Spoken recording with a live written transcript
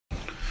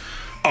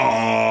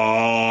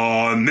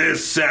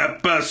this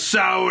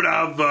episode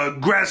of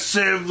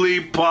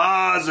Aggressively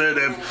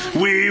Positive,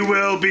 we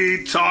will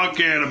be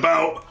talking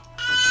about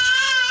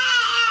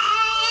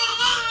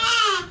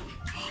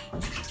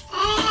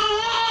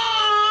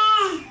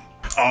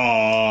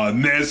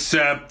on this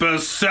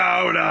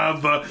episode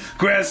of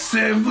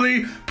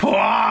Aggressively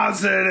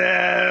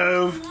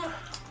Positive,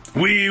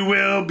 we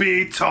will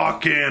be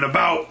talking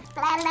about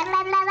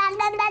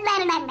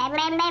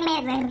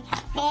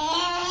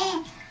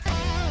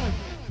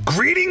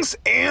greetings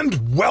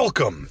and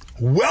welcome.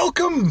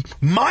 Welcome,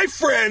 my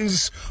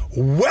friends.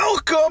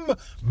 Welcome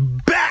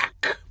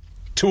back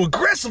to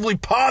Aggressively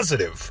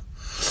Positive.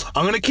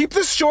 I'm going to keep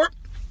this short.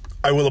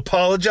 I will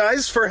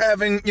apologize for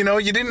having, you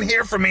didn't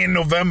hear from me in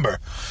November.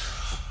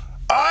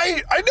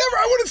 I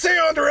wouldn't say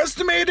I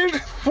underestimated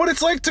what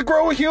it's like to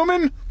grow a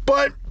human,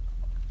 but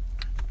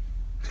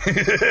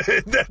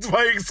that's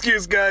my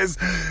excuse, guys.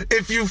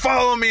 If you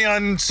follow me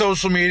on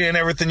social media and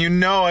everything, you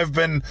know I've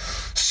been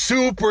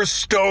super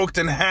stoked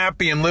and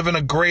happy and living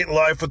a great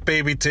life with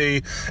Baby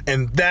T,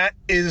 and that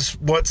is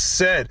what's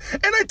said.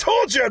 And I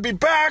told you I'd be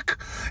back.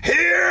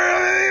 Here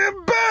I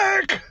am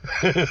back.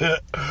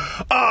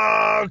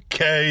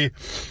 Okay,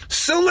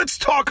 so let's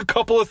talk a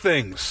couple of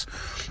things.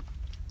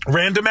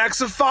 Random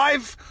Acts of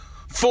 5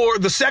 for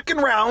the second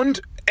round,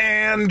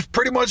 and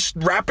pretty much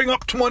wrapping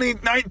up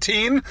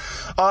 2019.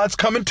 It's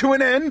coming to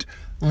an end.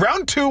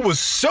 Round 2 was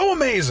so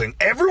amazing.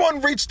 Everyone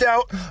reached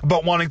out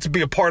about wanting to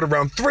be a part of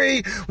round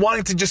 3,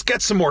 wanting to just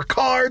get some more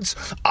cards.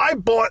 I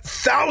bought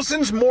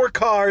thousands more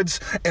cards,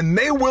 and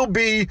they will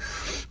be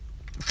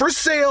for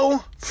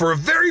sale for a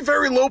very,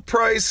 very low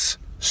price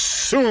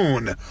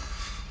soon.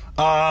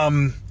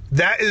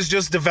 That is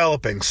just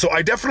developing. So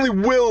I definitely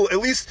will, at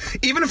least,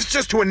 even if it's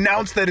just to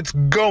announce that it's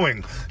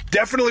going,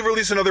 definitely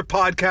release another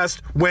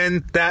podcast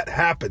when that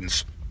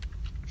happens.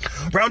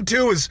 Round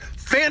 2 is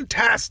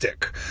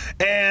fantastic.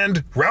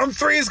 And round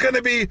 3 is going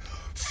to be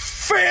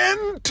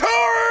fantastic.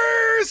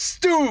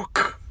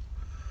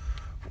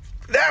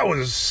 That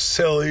was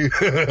silly.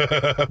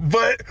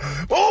 But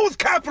all with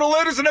capital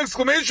letters and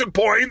exclamation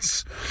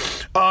points.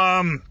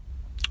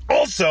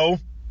 Also,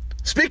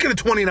 speaking of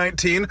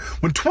 2019,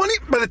 by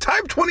the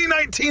time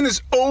 2019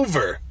 is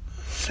over,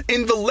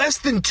 in the less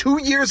than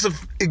 2 years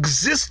of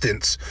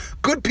existence,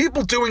 Good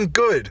People Doing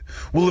Good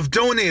will have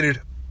donated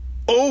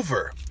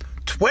over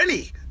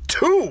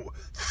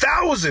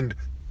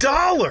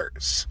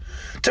 $22,000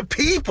 to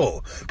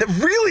people that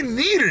really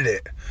needed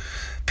it.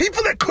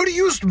 People that could have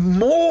used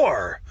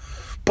more,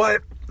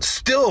 but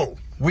still,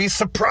 we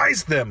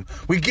surprised them.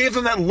 We gave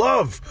them that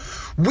love.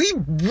 We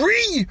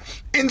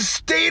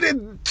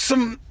reinstated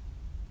some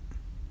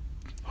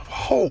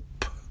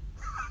hope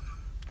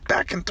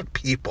back into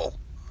people.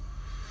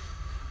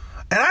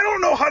 And I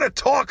don't know how to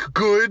talk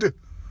good.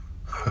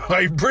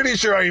 I'm pretty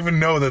sure I even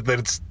know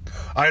that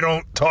I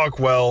don't talk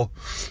well.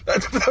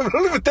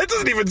 That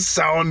doesn't even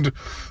sound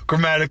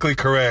grammatically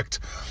correct.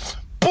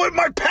 But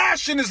my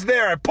passion is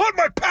there. I put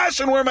my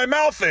passion where my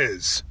mouth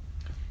is.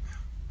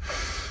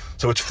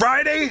 So it's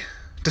Friday,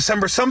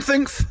 December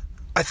something.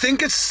 I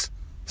think it's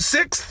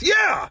 6th.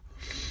 Yeah,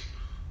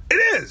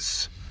 it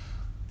is.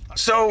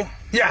 So,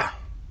 yeah.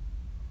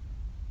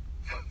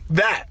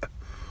 That.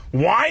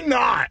 Why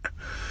not?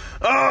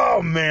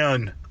 Oh,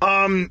 man.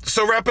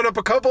 So wrapping up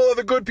a couple of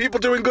the Good People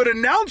Doing Good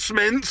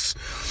announcements.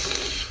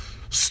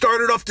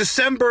 Started off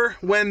December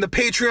when the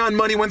Patreon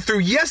money went through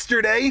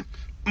yesterday.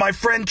 My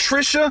friend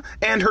Trisha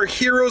and her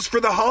Heroes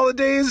for the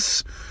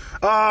Holidays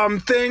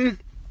thing.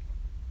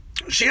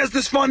 She has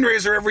this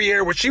fundraiser every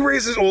year where she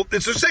raises,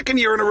 it's her second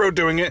year in a row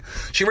doing it.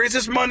 She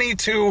raises money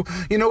to,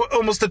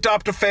 almost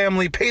adopt a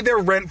family, pay their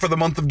rent for the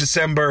month of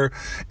December,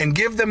 and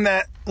give them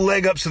that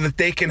leg up so that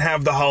they can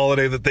have the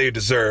holiday that they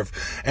deserve.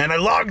 And I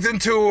logged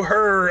into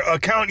her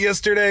account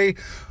yesterday.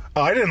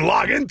 I didn't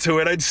log into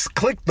it. I just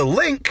clicked the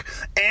link,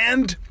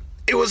 and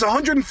it was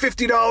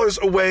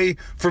 $150 away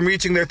from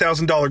reaching their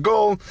 $1,000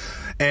 goal.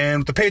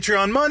 And with the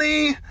Patreon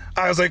money,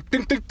 I was like,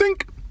 think, think,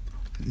 think.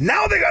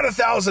 Now they got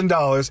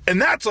 $1,000, and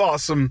that's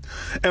awesome.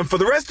 And for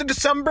the rest of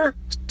December,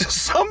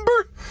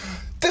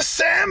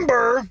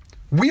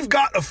 we've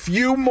got a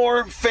few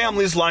more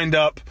families lined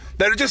up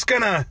that are just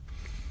gonna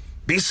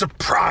be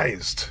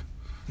surprised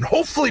and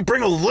hopefully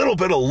bring a little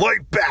bit of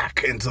light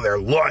back into their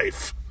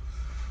life.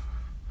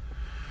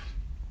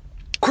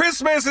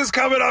 Christmas is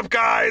coming up,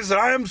 guys, and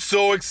I am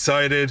so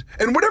excited.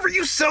 And whatever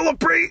you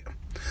celebrate,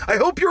 I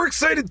hope you're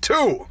excited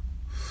too.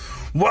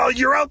 While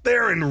you're out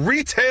there in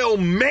retail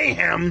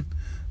mayhem,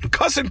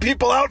 cussing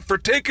people out for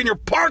taking your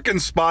parking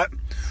spot,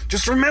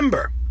 just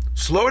remember,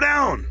 slow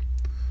down,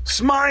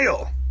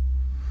 smile,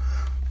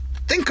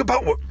 think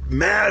about what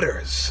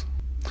matters.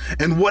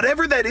 And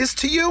whatever that is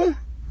to you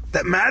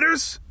that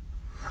matters,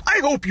 I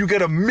hope you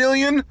get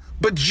 1,000,000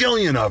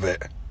 bajillion of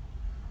it.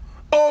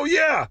 Oh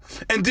yeah,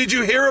 and did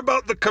you hear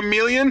about the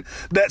chameleon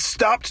that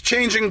stopped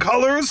changing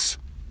colors?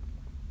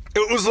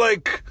 It was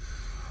like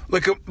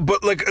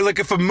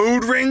if a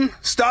mood ring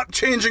stopped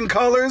changing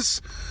colors.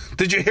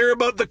 Did you hear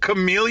about the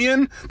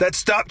chameleon that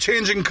stopped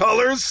changing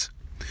colors?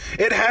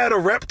 It had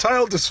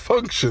erectile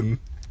dysfunction.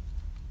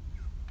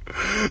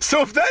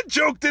 So if that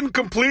joke didn't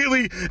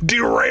completely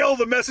derail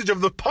the message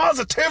of the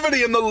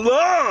positivity and the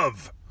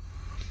love,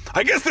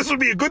 I guess this would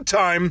be a good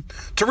time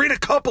to read a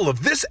couple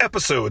of this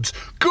episode's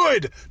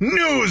good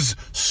news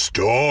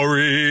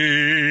stories.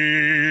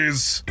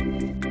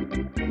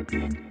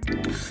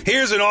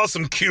 Here's an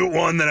awesome, cute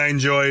one that I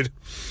enjoyed.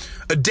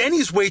 A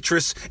Denny's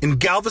waitress in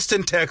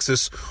Galveston,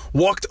 Texas,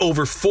 walked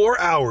over 4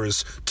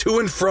 hours to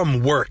and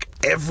from work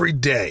every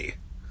day.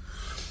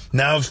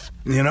 Now,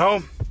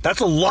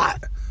 that's a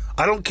lot.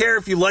 I don't care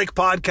if you like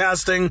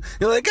podcasting.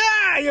 You're like,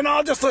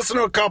 I'll just listen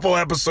to a couple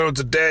episodes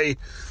a day.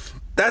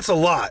 That's a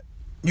lot.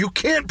 You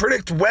can't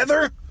predict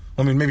weather.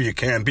 I mean, maybe you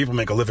can. People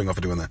make a living off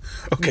of doing that.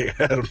 Okay,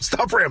 Adam,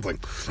 stop rambling.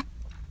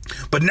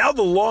 But now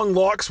the long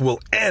walks will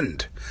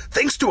end,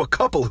 thanks to a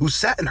couple who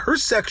sat in her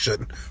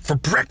section for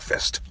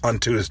breakfast on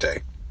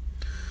Tuesday.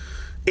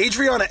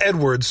 Adriana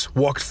Edwards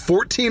walked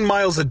 14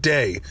 miles a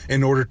day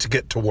in order to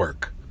get to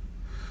work.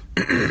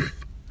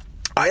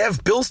 I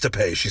have bills to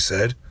pay, she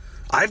said.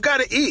 I've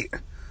got to eat.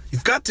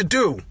 You've got to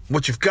do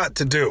what you've got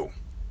to do.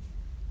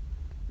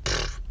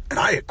 And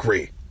I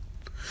agree.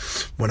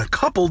 When a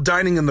couple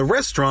dining in the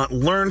restaurant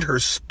learned her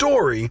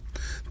story,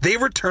 they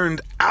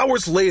returned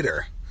hours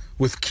later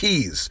with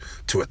keys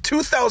to a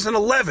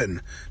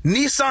 2011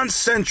 Nissan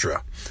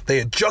Sentra they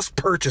had just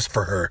purchased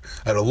for her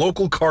at a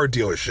local car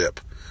dealership.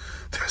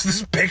 There's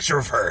this picture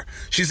of her.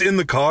 She's in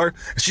the car,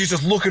 and she's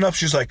just looking up.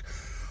 She's like,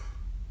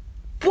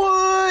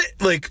 what?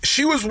 Like,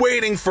 she was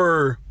waiting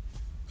for,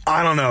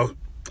 I don't know.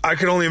 I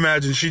can only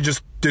imagine she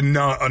just did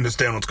not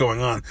understand what's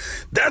going on.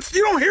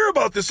 You don't hear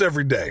about this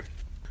every day.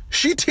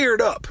 She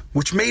teared up,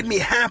 which made me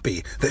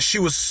happy that she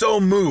was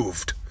so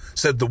moved,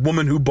 said the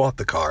woman who bought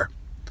the car.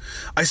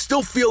 I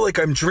still feel like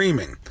I'm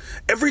dreaming.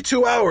 Every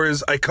 2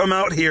 hours, I come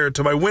out here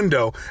to my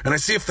window and I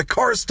see if the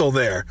car's still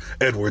there,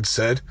 Edwards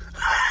said.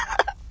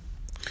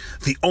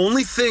 The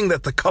only thing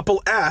that the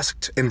couple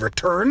asked in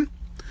return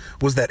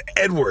was that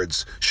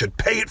Edwards should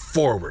pay it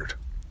forward.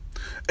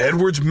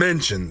 Edwards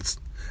mentioned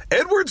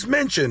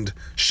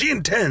she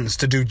intends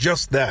to do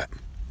just that.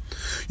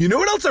 You know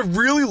what else I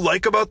really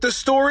like about this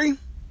story?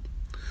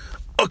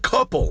 A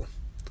couple.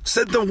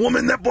 Said the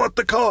woman that bought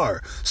the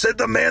car. Said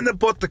the man that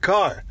bought the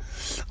car.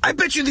 I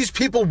bet you these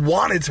people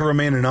wanted to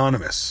remain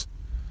anonymous.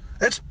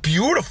 That's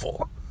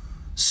beautiful.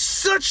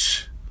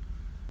 It's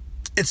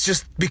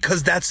just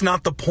because that's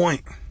not the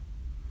point.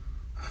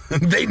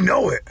 They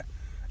know it.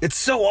 It's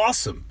so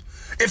awesome.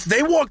 If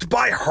they walked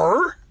by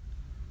her,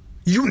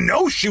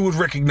 she would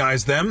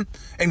recognize them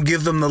and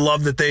give them the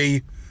love that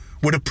they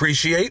would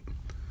appreciate.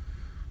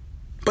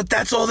 But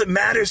that's all that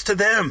matters to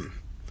them.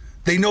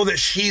 They know that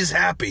she's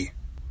happy.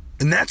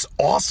 And that's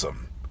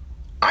awesome.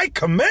 I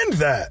commend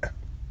that.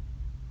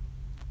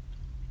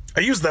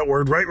 I used that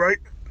word, right?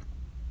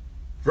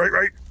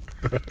 Right.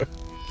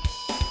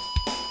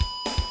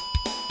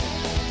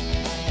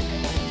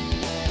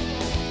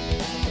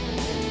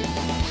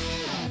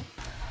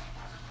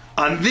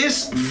 On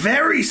this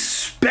very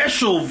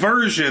special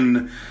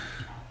version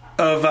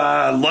of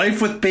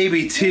Life with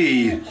Baby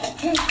T,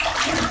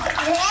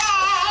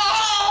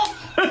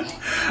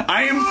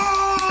 I am...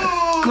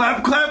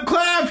 Clap, clap,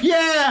 clap,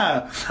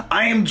 yeah!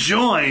 I am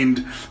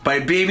joined by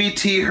Baby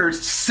T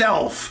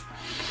herself.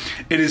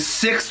 It is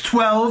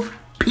 6:12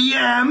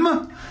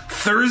 p.m.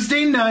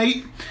 Thursday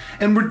night,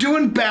 and we're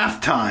doing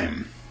bath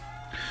time.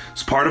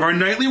 It's part of our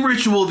nightly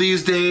ritual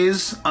these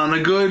days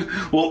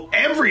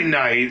every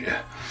night.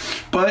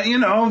 But,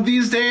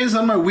 these days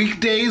on my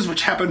weekdays,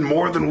 which happen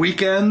more than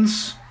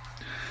weekends,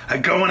 I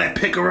go and I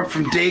pick her up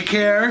from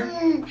daycare.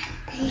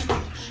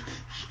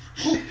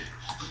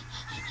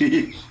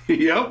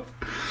 Yep.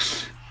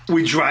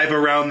 We drive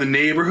around the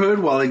neighborhood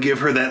while I give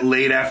her that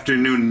late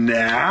afternoon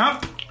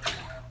nap.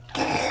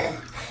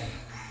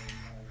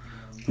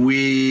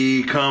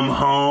 We come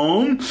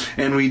home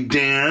and we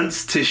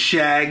dance to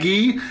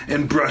Shaggy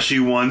and Brushy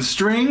One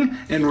String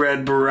and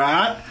Red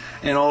Barat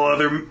and all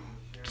other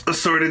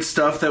assorted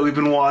stuff that we've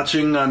been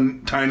watching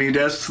on Tiny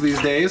Desks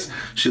these days.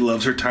 She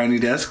loves her Tiny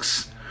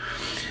Desks.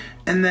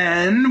 And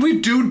then we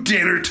do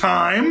dinner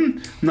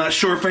time. Not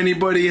sure if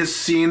anybody has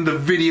seen the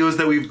videos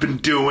that we've been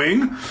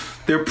doing.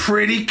 They're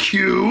pretty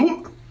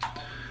cute.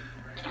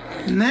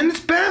 And then it's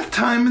bath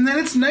time, and then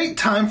it's night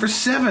time for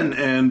 7.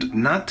 And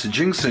not to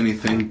jinx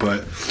anything,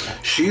 but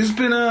she's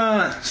been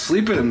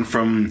sleeping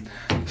from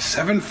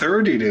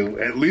 7:30 to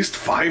at least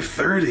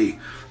 5:30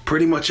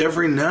 pretty much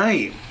every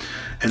night.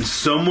 And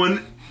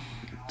someone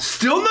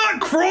still not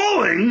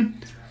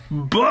crawling,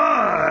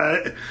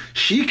 but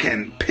she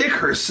can pick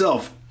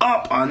herself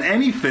up on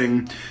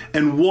anything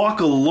and walk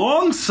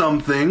along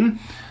something,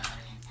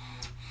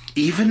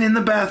 even in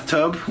the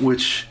bathtub,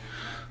 which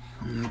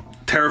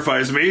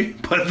terrifies me,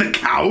 but the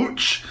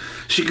couch.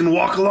 She can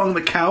walk along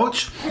the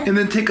couch and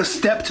then take a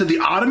step to the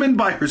ottoman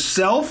by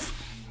herself.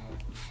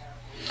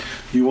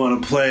 You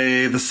want to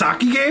play the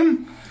sake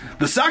game?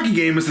 The sake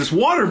game is this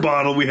water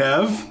bottle we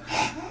have.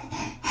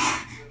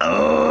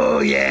 Oh,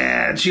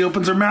 yeah. She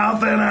opens her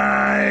mouth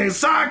and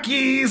sake.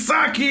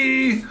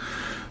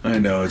 I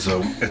know, it's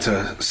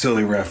a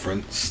silly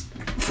reference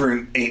for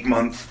an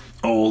 8-month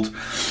old.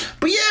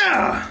 But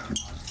yeah,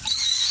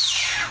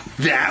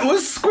 that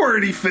was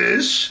Squirty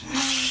Fish.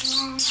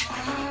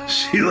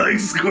 She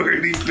likes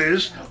Squirty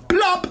Fish.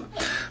 Plop.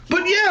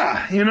 But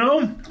yeah,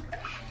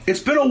 it's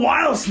been a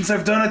while since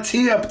I've done a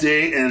tea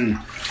update, and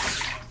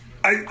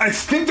I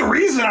think the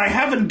reason I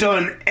haven't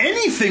done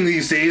anything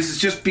these days is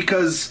just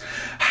because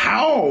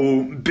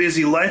how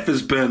busy life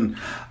has been.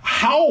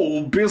 I'm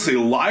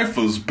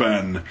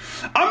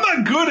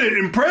not good at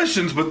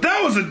impressions, but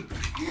that was a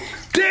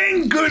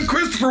dang good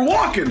Christopher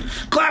Walken.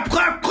 Clap,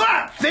 clap,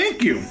 clap.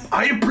 Thank you.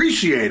 I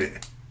appreciate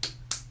it.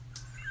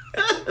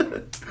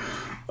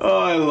 Oh,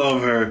 I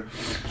love her.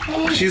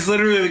 She's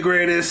literally the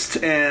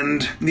greatest,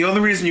 and the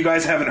only reason you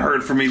guys haven't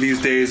heard from me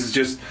these days is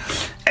just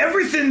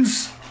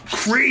everything's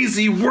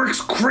crazy,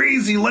 work's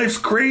crazy, life's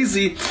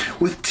crazy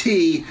with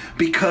T,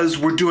 because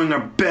we're doing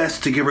our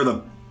best to give her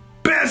the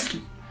best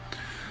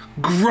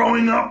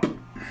growing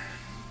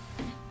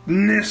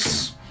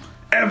up-ness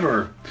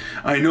ever.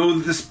 I know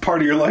this part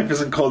of your life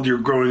isn't called your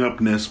growing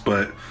up-ness,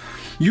 but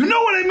you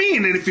know what I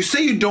mean, and if you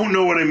say you don't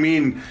know what I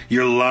mean,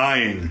 you're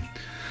lying.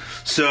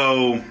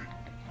 So,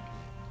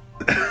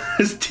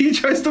 as T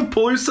tries to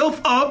pull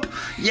herself up,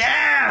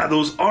 yeah,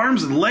 those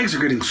arms and legs are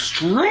getting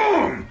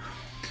strong.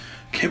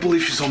 Can't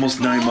believe she's almost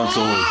 9 months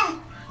old.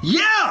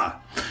 Yeah,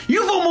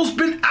 you've almost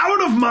been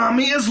out of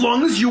mommy as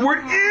long as you were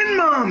in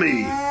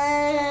mommy.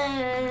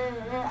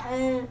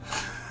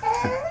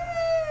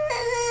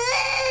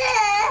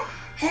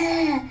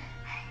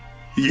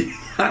 Yeah,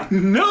 I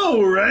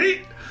know,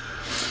 right?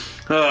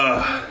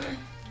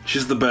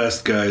 She's the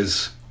best,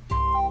 guys.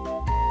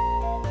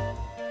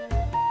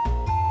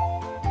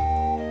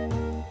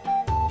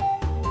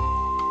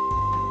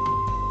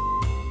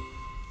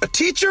 A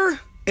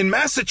teacher in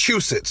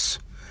Massachusetts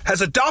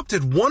has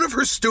adopted one of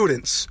her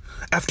students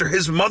after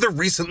his mother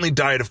recently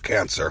died of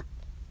cancer.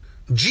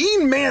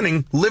 Jean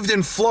Manning lived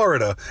in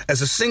Florida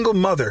as a single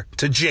mother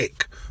to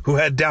Jake, who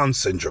had Down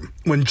syndrome.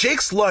 When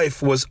Jake's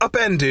life was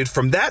upended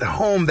from that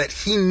home that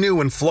he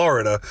knew in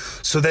Florida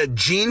so that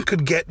Jean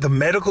could get the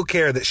medical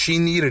care that she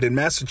needed in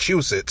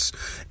Massachusetts,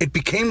 it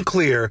became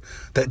clear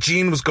that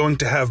Jean was going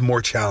to have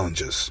more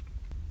challenges.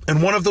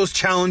 And one of those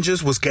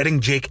challenges was getting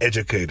Jake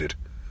educated.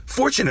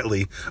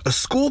 Fortunately, a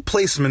school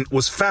placement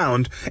was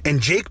found,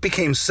 and Jake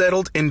became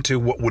settled into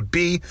what would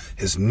be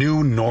his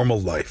new normal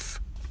life.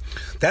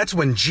 That's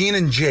when Jean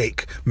and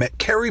Jake met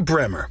Carrie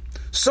Bremer,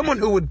 someone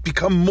who would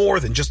become more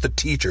than just a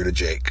teacher to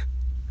Jake.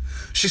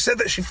 She said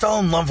that she fell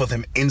in love with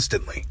him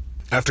instantly.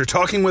 After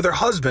talking with her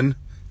husband,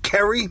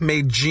 Carrie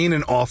made Jean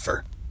an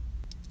offer.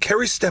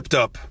 Carrie stepped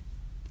up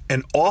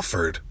and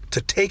offered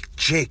to take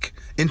Jake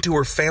into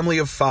her family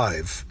of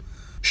 5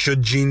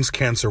 should Jean's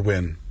cancer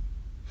win.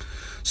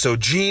 So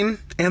Jean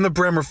and the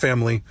Bremer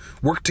family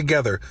worked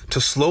together to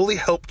slowly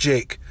help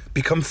Jake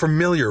become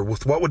familiar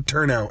with what would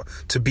turn out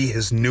to be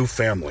his new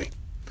family.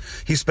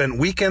 He spent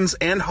weekends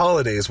and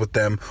holidays with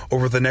them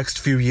over the next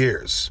few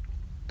years.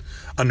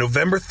 On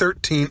November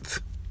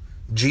 13th,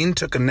 Jean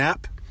took a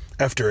nap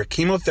after a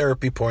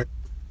chemotherapy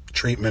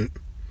treatment,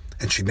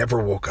 and she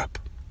never woke up.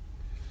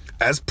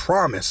 As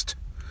promised,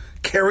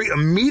 Carrie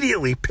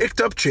immediately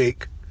picked up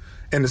Jake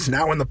and is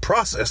now in the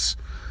process.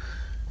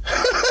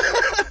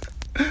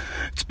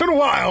 It's been a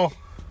while.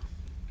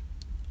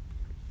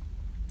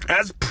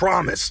 As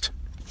promised,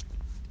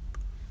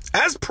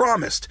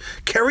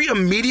 Carrie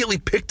immediately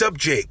picked up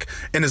Jake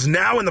and is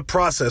now in the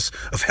process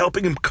of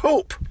helping him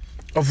cope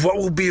of what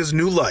will be his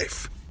new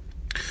life.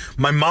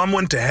 My mom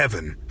went to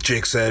heaven,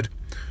 Jake said.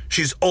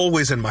 She's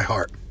always in my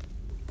heart.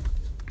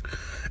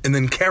 And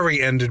then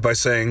Carrie ended by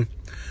saying,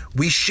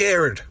 we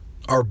shared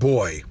our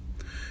boy,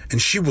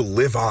 and she will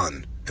live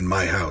on in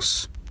my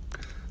house.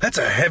 That's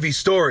a heavy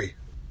story.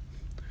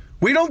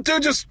 We don't do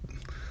just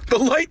the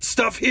light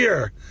stuff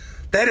here.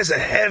 That is a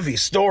heavy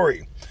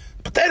story.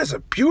 But that is a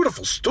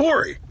beautiful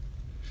story.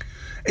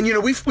 And,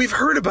 we've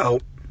heard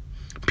about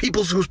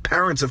people whose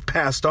parents have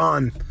passed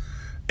on.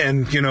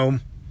 And, a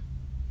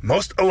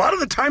lot of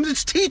the times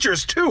it's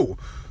teachers, too.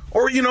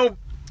 Or, you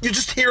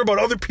just hear about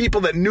other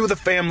people that knew the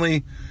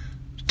family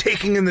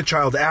taking in the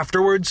child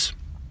afterwards.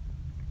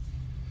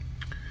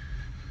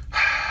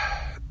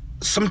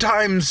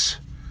 Sometimes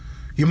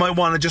you might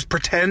want to just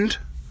pretend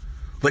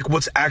like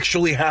what's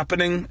actually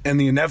happening and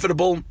the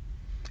inevitable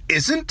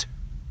isn't.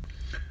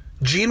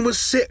 Jean was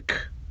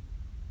sick,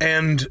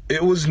 and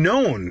it was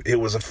known.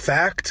 It was a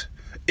fact.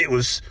 It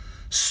was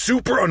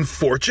super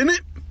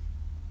unfortunate.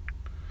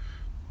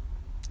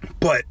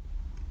 But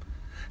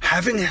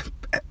having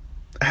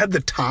had the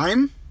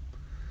time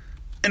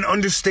and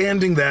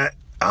understanding that,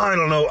 I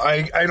don't know,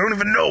 I don't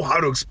even know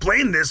how to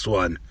explain this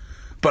one,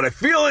 but I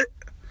feel it.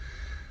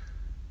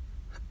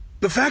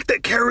 The fact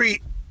that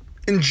Carrie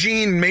and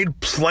Jean made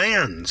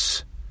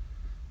plans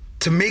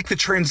to make the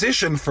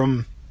transition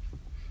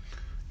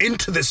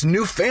into this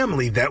new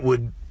family that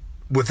would,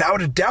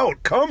 without a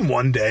doubt, come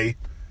one day,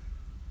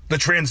 the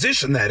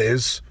transition that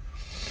is,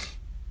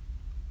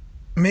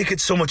 make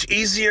it so much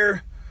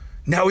easier.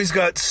 Now he's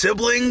got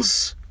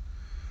siblings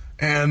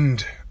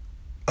and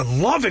a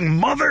loving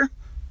mother,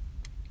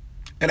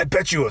 and I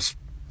bet you a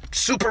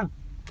super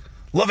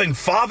loving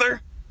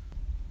father.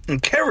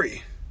 And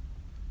Carrie,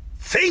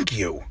 thank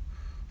you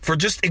for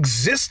just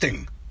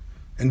existing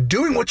and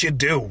doing what you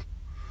do.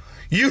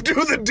 You do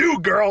the do,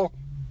 girl.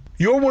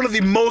 You're one of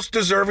the most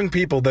deserving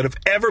people that have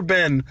ever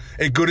been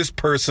a goodest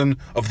person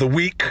of the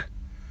week.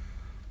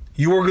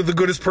 You were the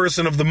goodest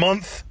person of the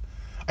month.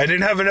 I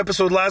didn't have an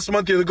episode last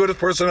month. You're the goodest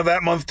person of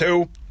that month,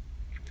 too.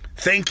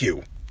 Thank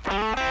you.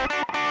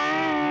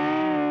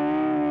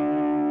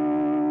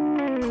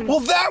 Well,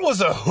 that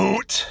was a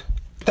hoot.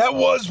 That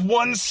was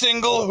one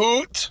single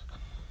hoot.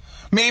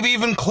 Maybe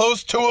even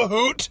close to a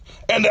hoot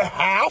and a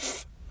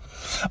half.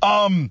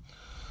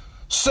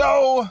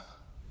 So,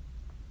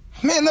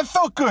 man, that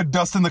felt good,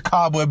 dusting the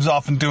cobwebs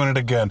off and doing it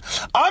again.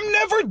 I'm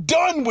never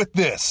done with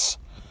this.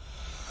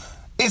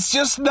 It's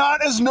just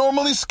not as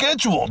normally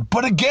scheduled.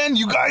 But again,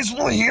 you guys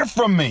will hear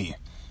from me.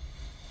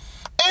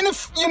 And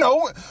if, the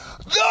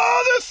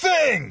other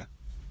thing,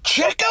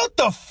 check out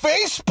the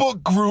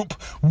Facebook group,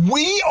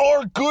 We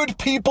Are Good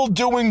People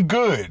Doing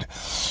Good.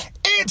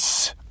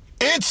 It's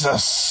a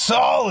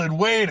solid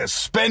way to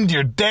spend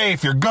your day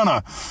if you're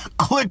gonna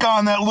click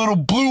on that little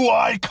blue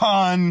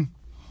icon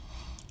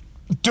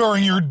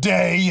during your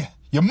day.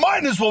 You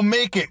might as well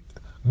make it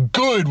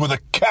good with a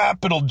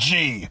capital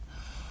G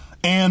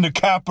and a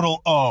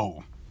capital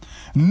O.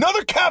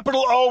 Another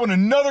capital O and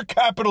another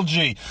capital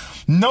G.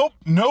 Nope,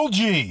 no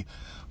G.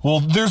 Well,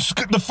 there's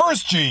the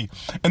first G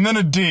and then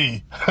a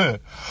D.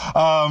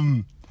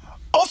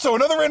 Also,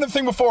 another random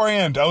thing before I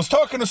end. I was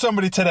talking to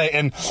somebody today,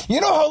 and you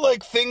know how,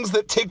 things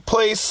that take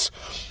place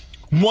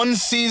one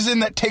season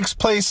that takes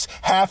place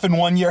half in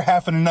one year,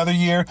 half in another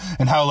year,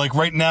 and how,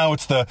 right now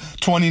it's the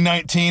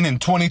 2019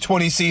 and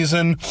 2020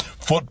 season,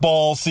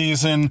 football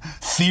season,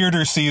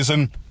 theater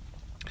season.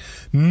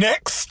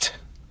 Next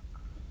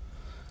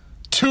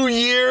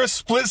 2-year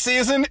split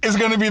season is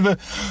going to be the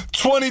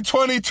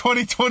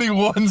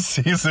 2020-2021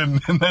 season.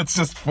 And that's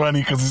just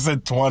funny because he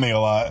said 20 a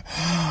lot.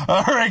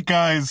 All right,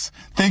 guys.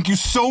 Thank you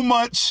so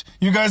much.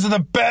 You guys are the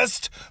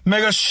best.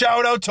 Mega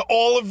shout out to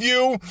all of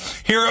you.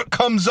 Here it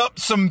comes up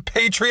some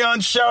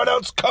Patreon shout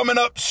outs coming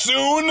up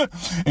soon.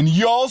 And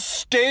y'all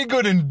stay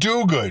good and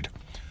do good.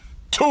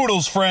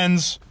 Toodles,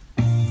 friends.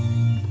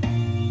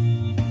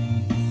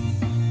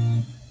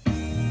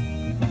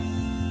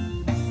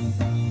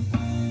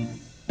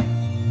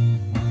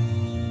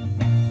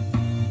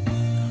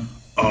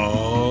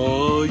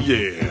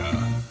 Yeah.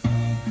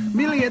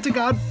 Milieta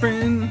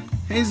Godfrey,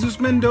 Jesus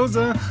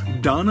Mendoza,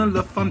 Donna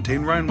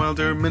LaFontaine, Ryan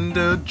Wilder,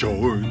 Minda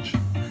George,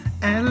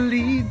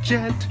 Ellie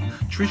Jett,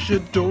 Trisha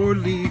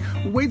Dorley,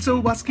 Wade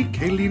Zawaski,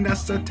 Kaylee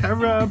Nassa,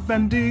 Tara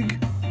Bendig,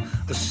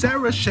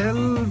 Sarah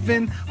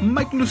Shelvin,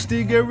 Mike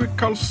Lustig, Eric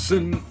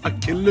Carlson,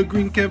 Akila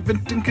Green, Kevin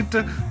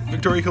Tinkita,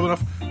 Victoria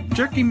Kilinoff,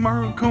 Jackie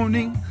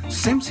Marconi,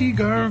 Sam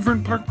Seagar,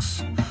 Vern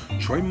Parks,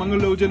 Troy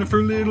Mungalo, Jennifer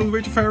Little,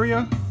 Rachel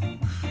Faria,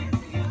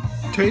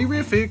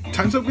 Terrific,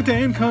 Time's Up with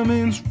Dan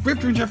Cummins,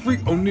 Rifter Jeffrey,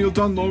 O'Neill,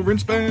 Don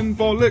Lawrence, Ben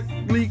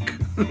Volek, Leak,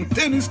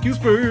 Dennis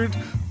Cusbert,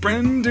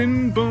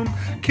 Brendan Boom,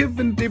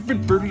 Kevin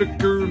David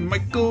Verlicker,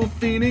 Michael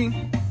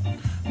Feeney,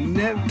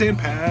 Nev Dan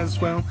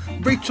Paswell,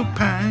 Rachel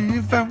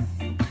Pivell,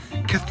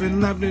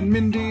 Catherine Loudon,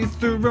 Mindy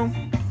Thoreau,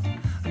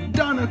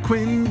 Donna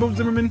Quinn, Bo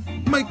Zimmerman,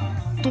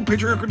 Michael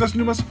Patriarch,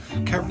 Dustin Newmas,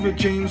 Kara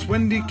James,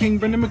 Wendy King,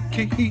 Brendan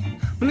McKay,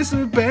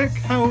 Melissa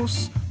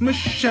Beckhouse,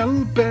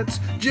 Michelle Betts,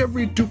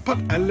 Jerry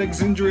Dupont,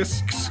 Alexandria,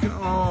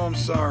 I'm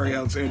sorry,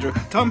 Alexandra,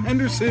 Tom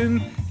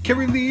Henderson,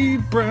 Carrie Lee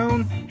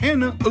Brown,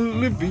 Hannah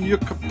Olivia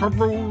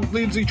Caparo,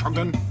 Lindsay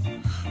Trogdon,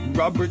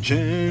 Robert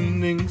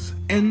Jennings,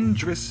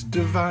 Andress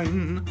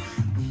Devine,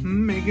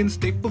 Megan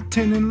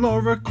Stapleton and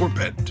Laura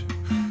Corbett,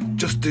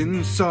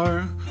 Justin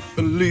Sarr,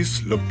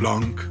 Elise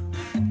LeBlanc,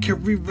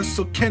 Kerry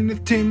Russell,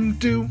 Kenneth Tim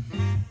Dew,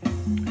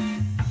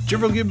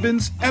 Gerald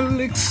Gibbons,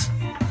 Alex,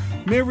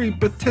 Mary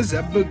Betez,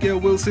 Abigail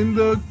Wilson,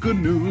 The Good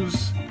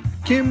News,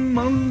 Kim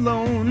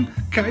Malone,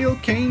 Kyle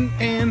Kane,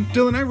 and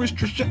Dylan Irish,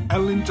 Trisha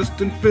Allen,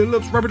 Justin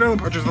Phillips, Robert Allen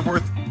Partridge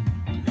IV,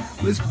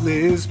 Liz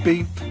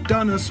Lisby,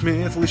 Donna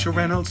Smith, Alicia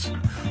Reynolds,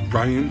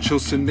 Ryan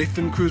Chilson,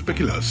 Nathan Cruz,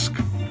 Becky Lusk,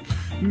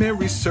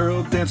 Mary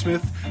Searle, Dan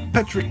Smith,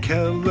 Patrick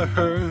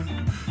Kelleher,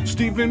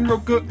 Stephen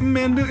Roca,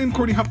 Amanda and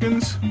Courtney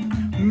Hopkins,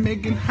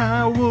 Megan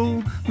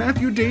Howell,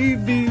 Matthew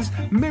Davies,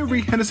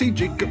 Mary Hennessy,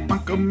 Jacob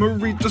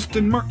Montgomery,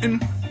 Justin Martin,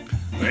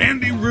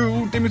 Andy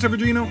Rue, Damien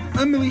Severino,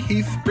 Emily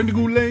Heath, Brenda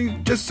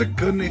Goulet,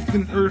 Jessica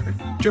Nathan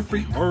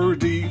Jeffrey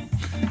Hardy,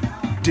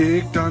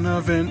 Dick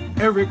Donovan,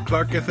 Eric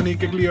Clark, Anthony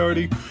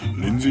Gagliardi,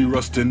 Lindsay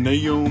Rustin,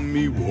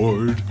 Naomi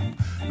Ward,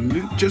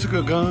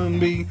 Jessica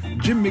Gunby,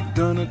 Jim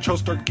McDonough,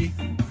 Charles Starkey,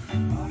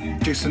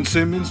 Jason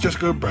Simmons,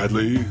 Jessica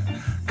Bradley,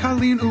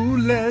 Colleen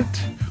Ouellette,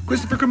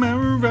 Christopher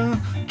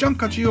Camara, John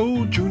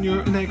Caccio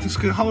Jr., Alexis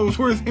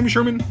Hollowsworth, Amy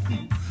Sherman,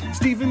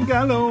 Stephen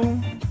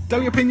Gallo,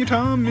 Dahlia Pena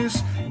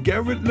Thomas,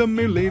 Garrett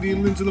Lemire, Lady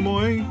Lindsay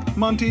Lemoy,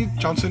 Monty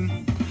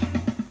Johnson,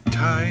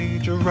 Ty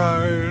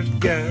Gerard,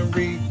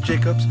 Gary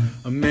Jacobs,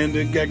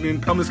 Amanda Gagnon,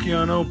 Palmas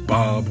Kiano,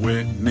 Bob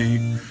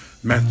Whitney,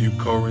 Matthew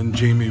Corin,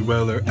 Jamie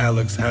Weller,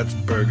 Alex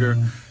Hatzberger,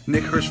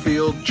 Nick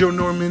Hirschfield, Joe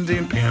Normandy,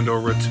 and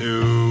Pandora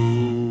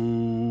 2.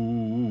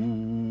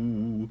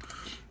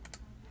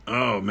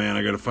 Oh man,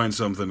 I gotta find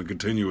something to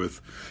continue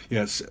with.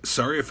 Yes,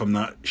 sorry if I'm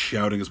not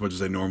shouting as much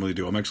as I normally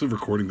do. I'm actually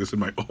recording this in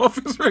my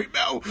office right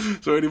now.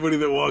 So anybody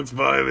that walks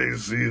by, they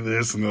see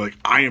this and they're like,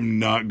 I am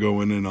not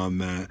going in on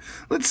that.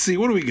 Let's see,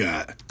 what do we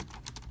got?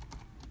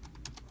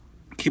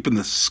 Keeping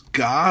the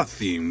ska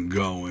theme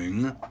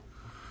going.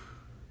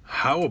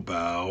 How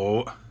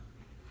about...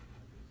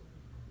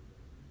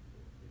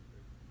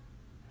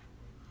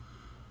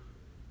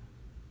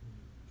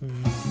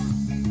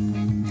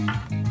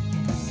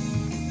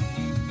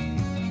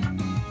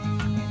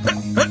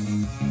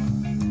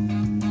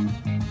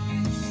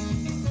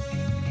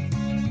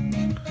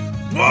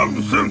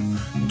 Lawson,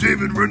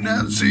 David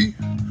Renazzi,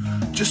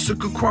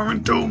 Jessica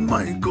Quaranto,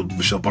 Michael,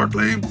 Michelle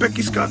Barclay,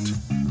 Becky Scott,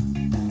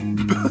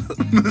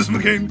 Liz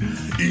McCain,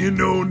 Ian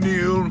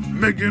O'Neill,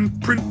 Megan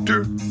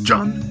Printer,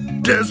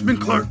 John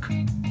Desmond Clark,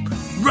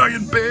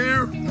 Ryan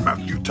Bear,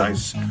 Matthew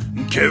Tice,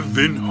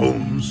 Kevin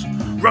Holmes,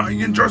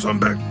 Ryan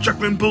Jarsonbeck,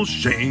 Jacqueline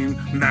Bullshane,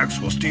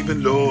 Maxwell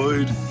Stephen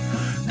Lloyd,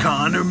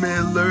 Connor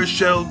Miller,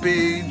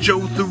 Shelby, Joe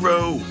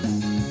Thoreau,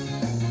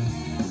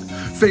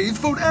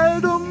 Faithful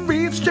Adam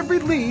Reeves, Jeffrey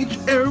Leach,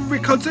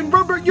 Eric Hudson,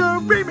 Robert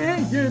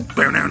Uremian,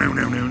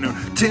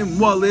 Tim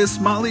Wallace,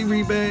 Molly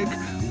Rebeck.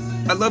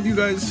 I love you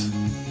guys.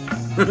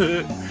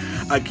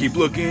 I keep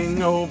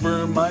looking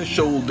over my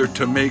shoulder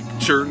to make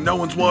sure no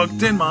one's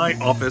walked in my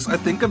office. I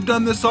think I've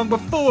done this song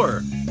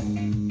before,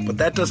 but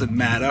that doesn't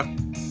matter.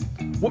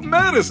 What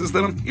matters is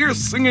that I'm here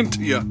singing to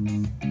you,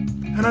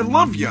 and I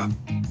love you.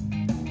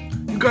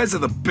 You guys are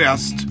the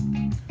best.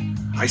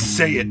 I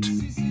say it.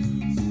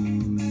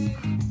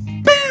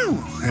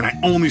 And I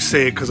only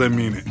say it because I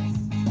mean it.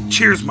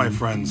 Cheers, my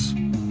friends.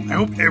 I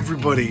hope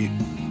everybody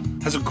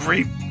has a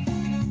great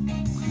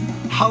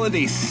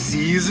holiday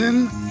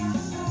season,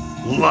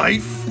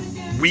 life,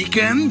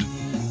 weekend,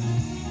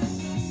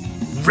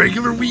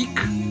 regular week,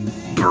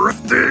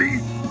 birthday,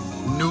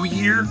 New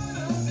Year.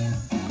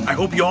 I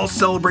hope you all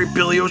celebrate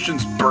Billy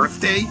Ocean's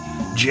birthday,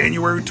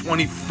 January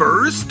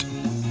 21st,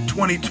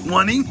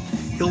 2020.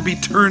 He'll be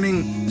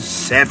turning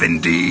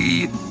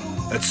 70.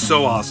 That's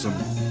so awesome.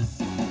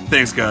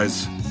 Thanks,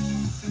 guys.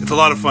 It's a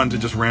lot of fun to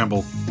just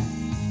ramble.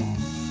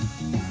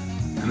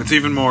 And it's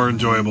even more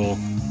enjoyable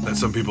that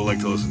some people like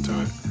to listen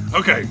to it.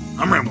 Okay,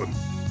 I'm rambling.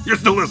 You're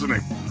still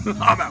listening.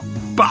 I'm out.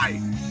 Bye.